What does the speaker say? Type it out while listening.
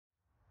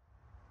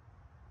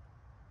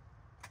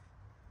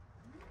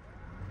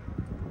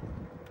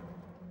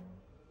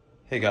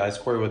Hey guys,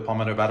 Corey with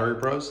Palmetto Battery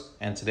Pros,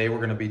 and today we're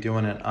going to be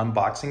doing an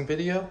unboxing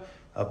video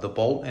of the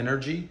Bolt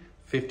Energy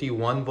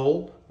 51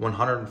 volt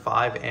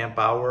 105 amp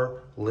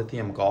hour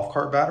lithium golf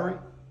cart battery.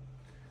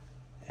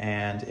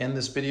 And in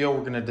this video we're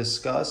going to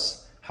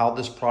discuss how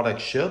this product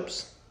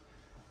ships,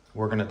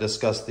 we're going to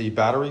discuss the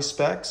battery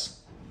specs,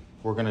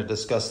 we're going to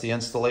discuss the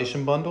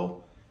installation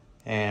bundle,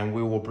 and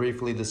we will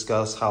briefly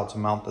discuss how to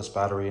mount this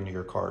battery into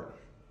your cart.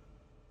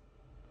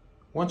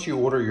 Once you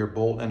order your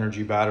Bolt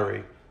Energy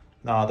battery,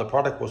 the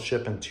product will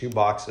ship in 2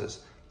 boxes.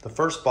 The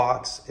first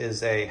box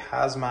is a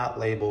hazmat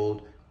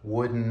labeled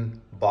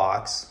wooden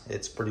box.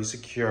 It's pretty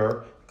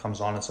secure, comes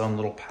on its own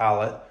little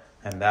pallet,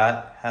 and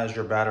that has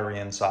your battery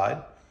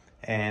inside.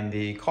 And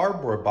the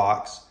cardboard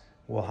box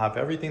will have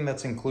everything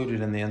that's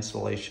included in the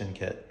installation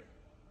kit.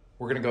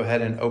 We're gonna go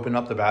ahead and open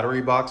up the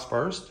battery box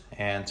first.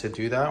 And to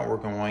do that, we're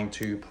going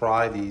to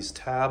pry these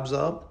tabs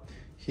up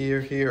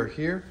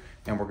here,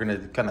 and we're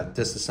gonna kind of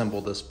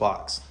disassemble this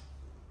box.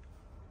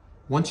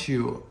 Once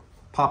you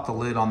pop the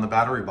lid on the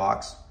battery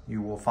box,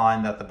 you will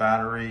find that the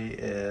battery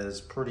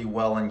is pretty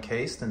well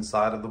encased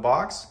inside of the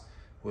box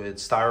with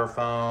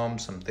styrofoam,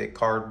 some thick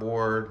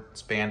cardboard.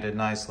 It's banded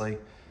nicely.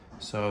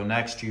 So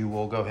next you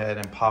will go ahead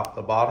and pop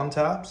the bottom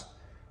tabs,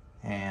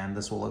 and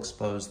this will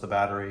expose the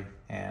battery,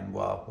 and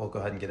we'll go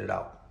ahead and get it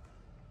out.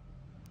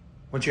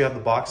 Once you have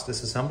the box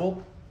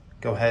disassembled,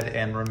 go ahead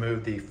and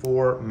remove the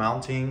 4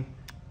 mounting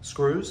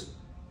screws.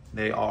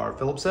 They are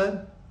Phillips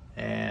head.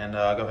 And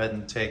go ahead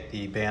and take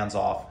the bands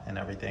off and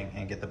everything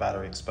and get the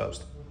battery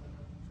exposed.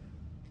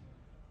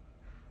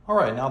 All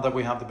right, now that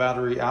we have the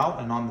battery out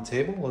and on the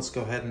table, let's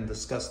go ahead and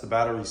discuss the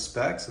battery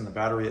specs and the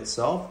battery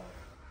itself.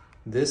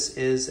 This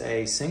is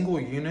a single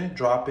unit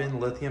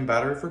drop-in lithium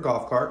battery for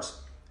golf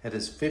carts. It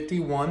is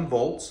 51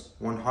 volts,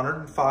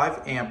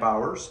 105 amp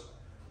hours.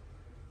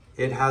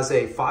 It has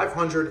a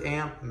 500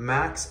 amp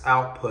max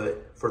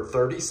output for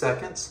 30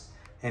 seconds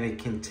and a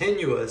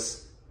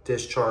continuous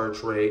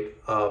discharge rate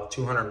of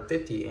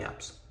 250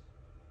 amps.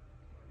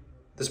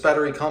 This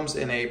battery comes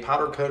in a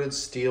powder-coated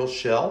steel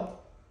shell.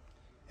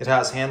 It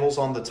has handles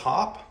on the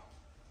top.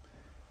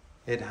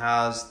 It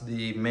has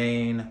the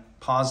main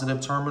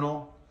positive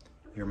terminal,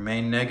 your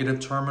main negative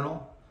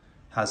terminal,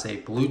 has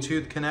a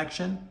Bluetooth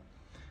connection.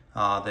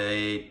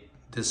 They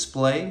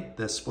display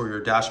this for your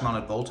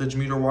dash-mounted voltage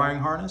meter wiring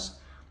harness,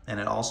 and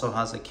it also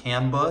has a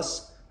CAN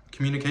bus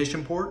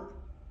communication port,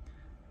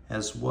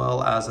 as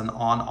well as an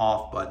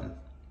on-off button.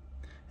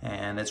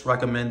 And it's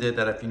recommended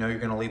that if you know you're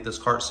going to leave this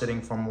cart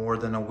sitting for more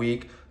than a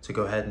week, to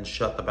go ahead and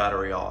shut the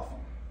battery off.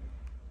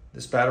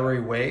 This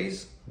battery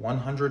weighs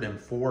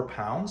 104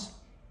 pounds.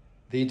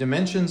 The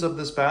dimensions of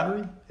this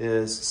battery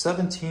is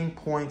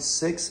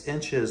 17.6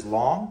 inches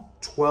long,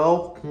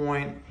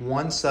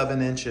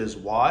 12.17 inches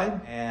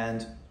wide,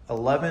 and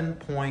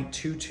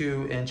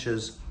 11.22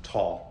 inches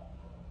tall.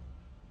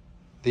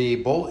 The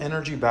Bolt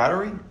Energy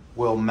battery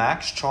will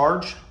max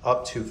charge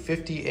up to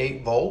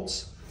 58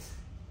 volts.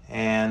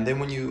 And then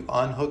when you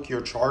unhook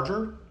your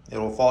charger,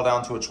 it'll fall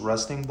down to its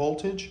resting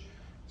voltage,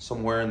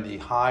 somewhere in the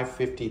high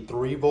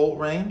 53 volt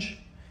range.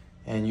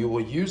 And you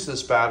will use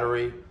this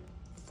battery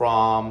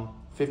from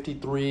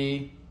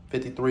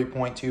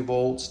 53.2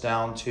 volts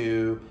down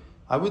to,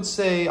 I would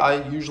say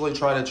I usually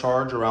try to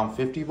charge around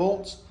 50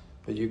 volts,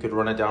 but you could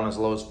run it down as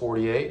low as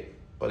 48.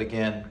 But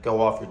again,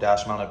 go off your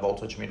dash mounted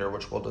voltage meter,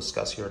 which we'll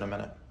discuss here in a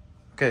minute.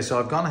 Okay, so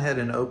I've gone ahead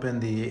and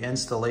opened the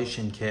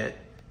installation kit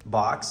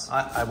box.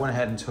 I went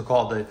ahead and took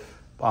all the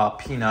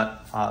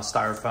peanut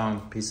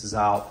styrofoam pieces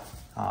out,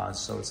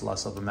 so it's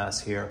less of a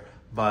mess here.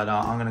 But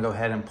I'm gonna go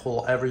ahead and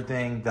pull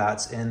everything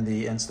that's in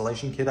the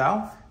installation kit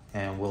out,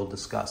 and we'll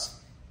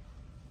discuss.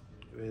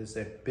 It is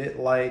a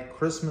bit like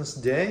Christmas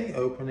Day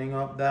opening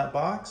up that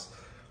box.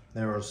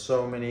 There are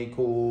so many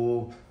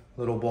cool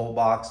little bolt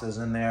boxes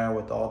in there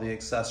with all the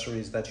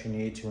accessories that you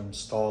need to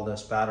install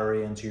this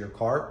battery into your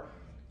cart.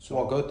 So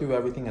I'll go through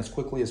everything as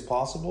quickly as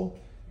possible,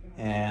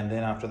 and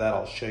then after that,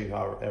 I'll show you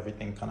how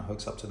everything kind of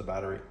hooks up to the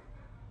battery.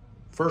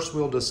 First,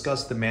 we'll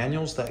discuss the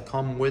manuals that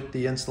come with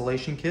the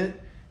installation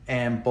kit,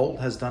 and Bolt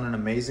has done an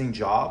amazing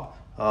job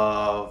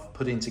of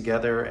putting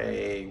together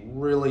a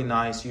really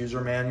nice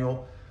user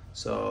manual,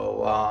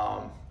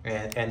 so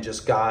and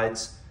just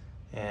guides.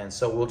 And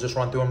so we'll just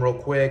run through them real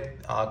quick.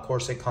 Of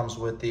course, it comes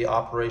with the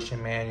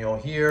operation manual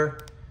here.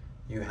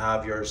 You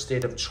have your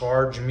state of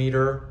charge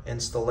meter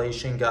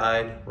installation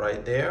guide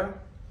right there.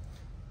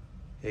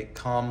 It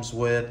comes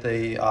with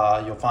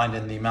you'll find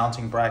in the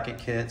mounting bracket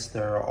kits,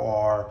 there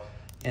are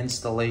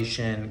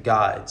installation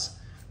guides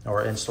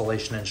or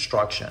installation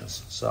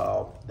instructions.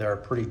 So they're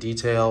pretty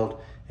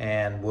detailed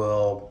and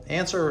will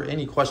answer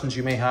any questions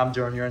you may have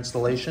during your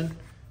installation.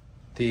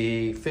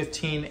 The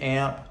 15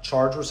 amp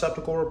charge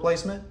receptacle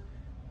replacement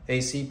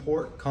AC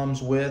port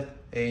comes with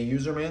a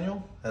user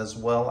manual, as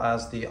well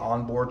as the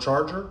onboard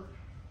charger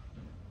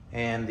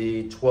and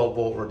the 12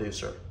 volt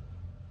reducer.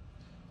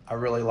 I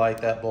really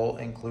like that Bolt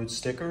includes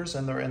stickers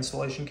in their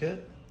installation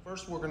kit.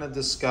 First, we're going to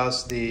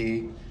discuss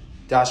the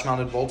dash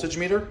mounted voltage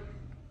meter.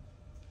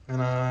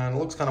 And it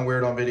looks kind of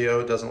weird on video.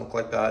 It doesn't look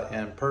like that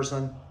in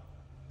person.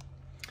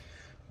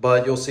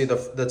 But you'll see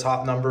the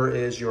top number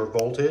is your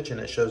voltage, and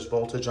it shows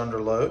voltage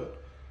under load.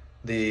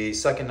 The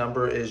second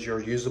number is your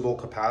usable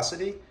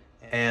capacity,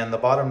 and the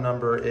bottom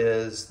number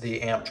is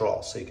the amp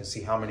draw, so you can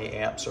see how many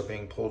amps are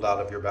being pulled out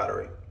of your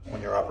battery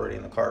when you're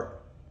operating the cart.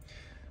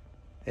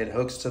 It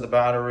hooks to the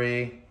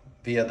battery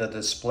via the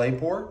display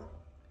port,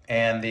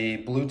 and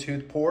the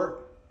Bluetooth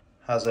port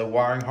has a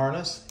wiring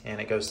harness,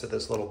 and it goes to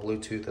this little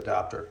Bluetooth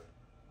adapter.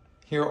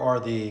 Here are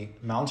the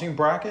mounting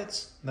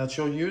brackets that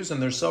you'll use,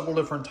 and there's several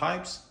different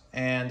types,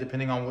 and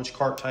depending on which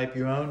cart type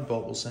you own,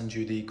 Bolt will send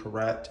you the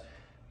correct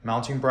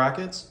mounting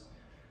brackets.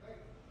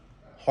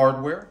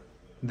 Hardware.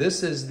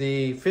 This is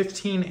the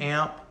 15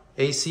 amp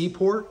AC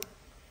port,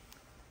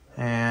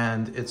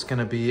 and it's going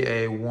to be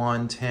a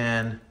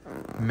 110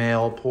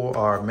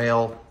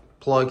 male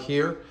plug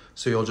here.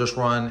 So you'll just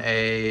run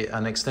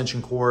an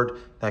extension cord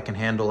that can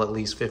handle at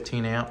least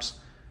 15 amps.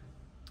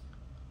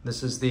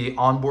 This is the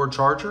onboard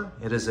charger.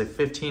 It is a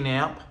 15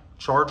 amp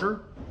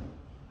charger.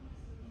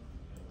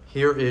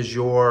 Here is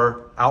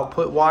your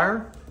output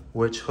wire,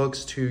 which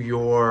hooks to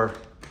your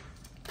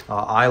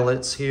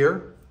eyelets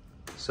here.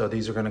 So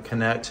these are going to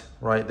connect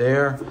right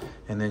there,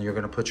 and then you're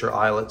going to put your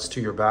eyelets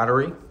to your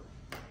battery.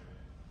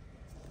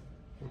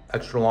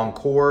 Extra long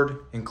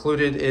cord.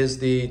 Included is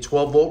the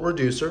 12 volt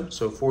reducer,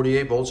 so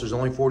 48 volts. There's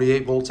only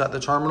 48 volts at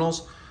the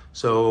terminals.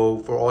 So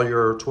for all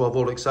your 12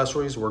 volt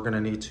accessories, we're going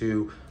to need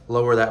to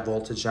lower that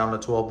voltage down to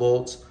 12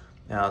 volts.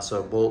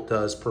 So Bolt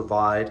does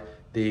provide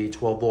the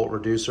 12 volt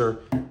reducer.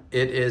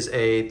 It is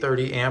a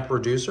 30 amp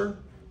reducer,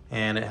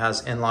 and it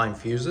has inline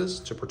fuses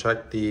to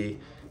protect the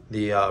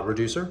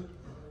reducer.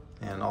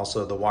 And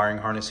also the wiring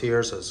harness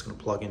here, so it's going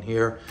to plug in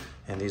here,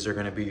 and these are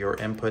going to be your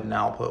input and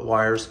output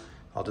wires.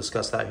 I'll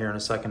discuss that here in a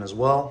second as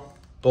well.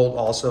 Bolt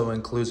also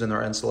includes in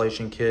their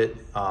installation kit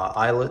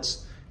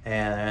eyelets,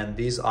 and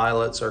these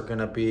eyelets are going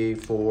to be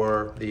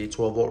for the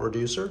 12 volt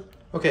reducer.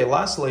 Okay,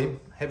 lastly,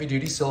 heavy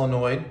duty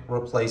solenoid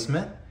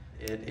replacement.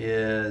 It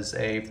is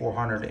a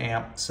 400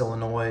 amp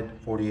solenoid,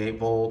 48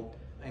 volt.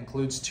 It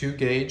includes 2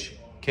 gauge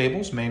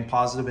cables, main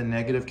positive and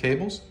negative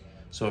cables.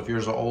 So if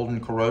yours are old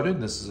and corroded,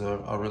 this is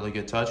a really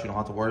good touch. You don't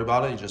have to worry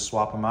about it. You just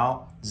swap them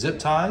out. Zip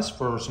ties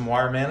for some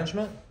wire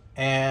management.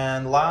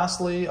 And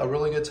lastly, a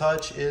really good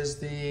touch is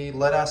the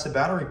lead acid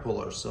battery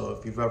puller. So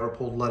if you've ever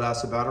pulled lead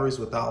acid batteries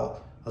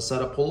without a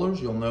set of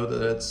pullers, you'll know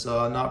that it's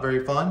not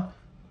very fun.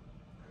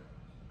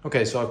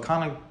 Okay, so I've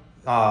kind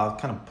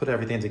of put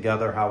everything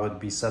together, how it would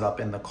be set up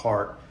in the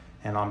cart,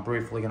 and I'm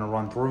briefly going to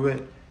run through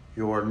it.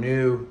 Your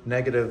new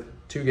negative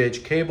 2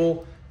 gauge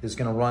cable is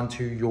going to run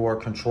to your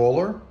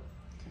controller.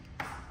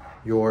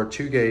 Your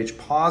 2 gauge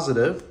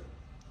positive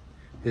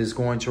is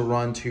going to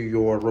run to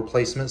your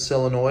replacement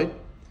solenoid.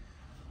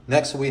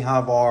 Next, we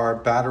have our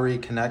battery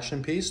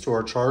connection piece to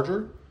our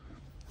charger.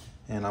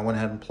 And I went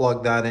ahead and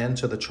plugged that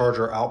into the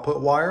charger output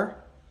wire.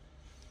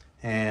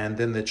 And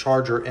then the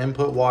charger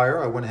input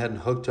wire, I went ahead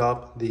and hooked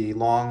up the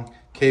long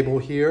cable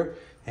here,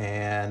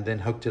 and then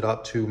hooked it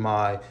up to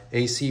my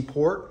AC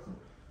port,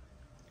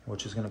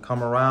 which is going to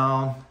come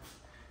around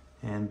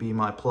and be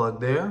my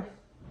plug there.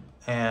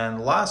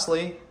 And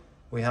lastly,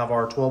 we have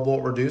our 12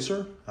 volt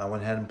reducer. I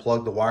went ahead and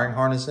plugged the wiring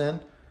harness in,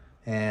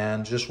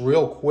 and just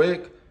real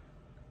quick,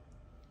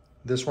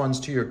 this runs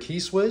to your key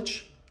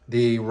switch.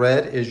 The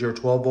red is your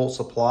 12 volt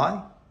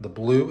supply, the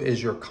blue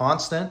is your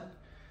constant,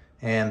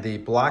 and the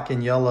black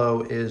and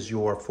yellow is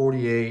your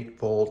 48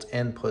 volt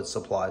input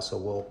supply. So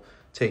we'll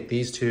take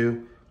these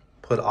two,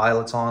 put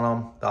eyelets on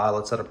them, the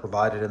eyelets that are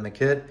provided in the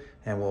kit,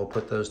 and we'll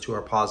put those to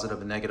our positive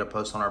and negative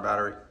posts on our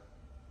battery.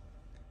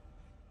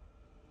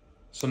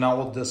 So now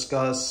we'll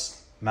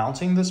discuss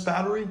mounting this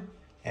battery,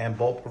 and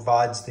Bolt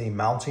provides the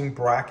mounting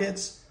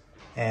brackets,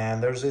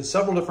 and there's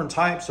several different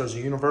types. There's a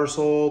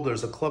universal,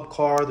 there's a club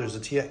car, there's a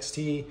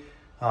TXT,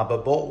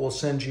 but Bolt will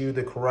send you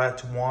the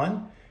correct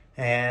one,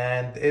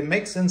 and it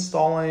makes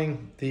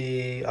installing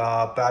the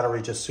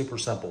battery just super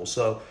simple.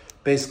 So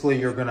basically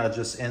you're gonna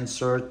just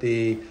insert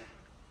the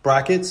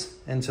brackets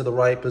into the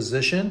right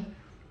position.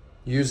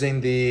 Using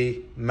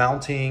the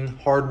mounting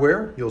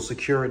hardware, you'll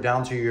secure it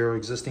down to your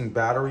existing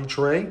battery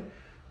tray.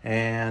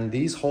 And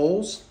these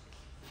holes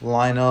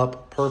line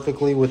up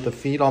perfectly with the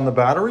feet on the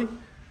battery,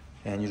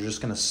 and you're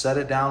just going to set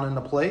it down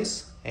into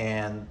place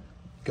and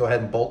go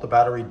ahead and bolt the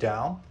battery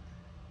down.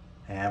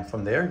 And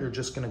from there, you're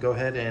just going to go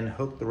ahead and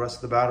hook the rest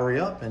of the battery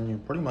up, and you'll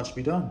pretty much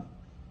be done.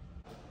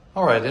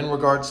 All right, in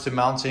regards to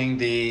mounting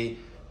the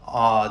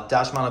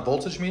dash mounted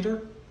voltage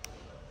meter,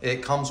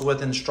 it comes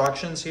with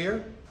instructions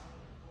here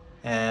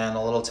and a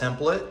little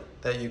template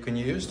that you can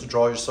use to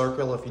draw your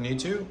circle if you need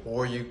to,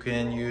 or you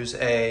can use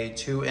a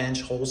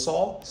 2-inch hole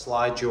saw,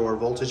 slide your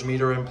voltage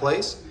meter in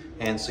place,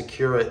 and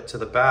secure it to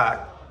the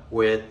back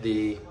with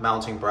the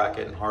mounting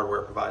bracket and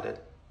hardware provided.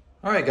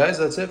 All right, guys,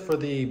 that's it for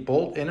the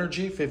Bolt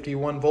Energy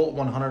 51 volt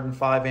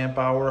 105 amp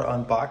hour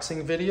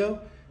unboxing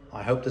video.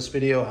 I hope this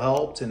video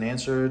helped and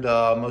answered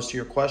most of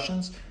your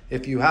questions.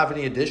 If you have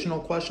any additional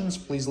questions,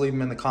 please leave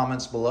them in the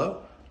comments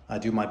below. I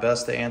do my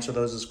best to answer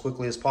those as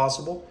quickly as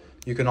possible.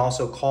 You can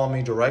also call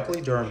me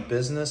directly during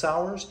business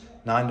hours,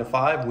 9 to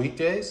 5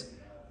 weekdays.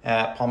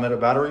 at Palmetto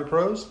Battery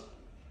Pros.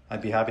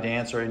 I'd be happy to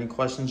answer any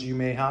questions you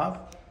may have.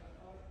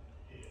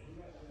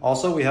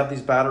 Also, we have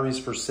these batteries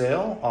for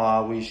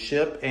sale. We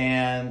ship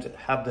and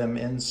have them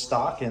in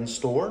stock in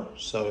store.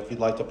 So if you'd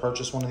like to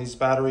purchase one of these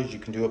batteries, you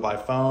can do it by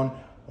phone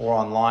or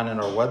online on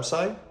our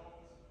website.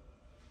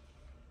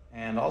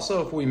 And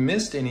also, if we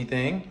missed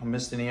anything,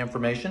 missed any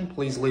information,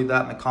 please leave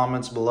that in the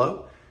comments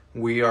below.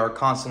 We are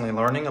constantly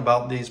learning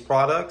about these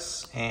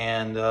products,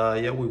 and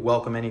yeah, we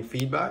welcome any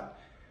feedback.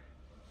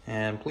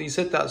 And please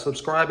hit that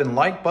subscribe and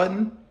like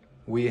button.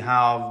 We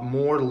have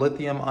more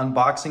lithium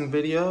unboxing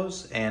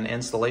videos and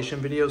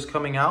installation videos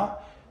coming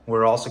out.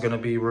 We're also going to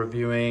be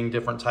reviewing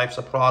different types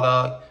of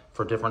product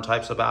for different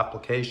types of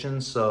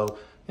applications. So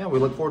yeah, we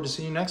look forward to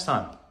seeing you next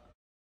time.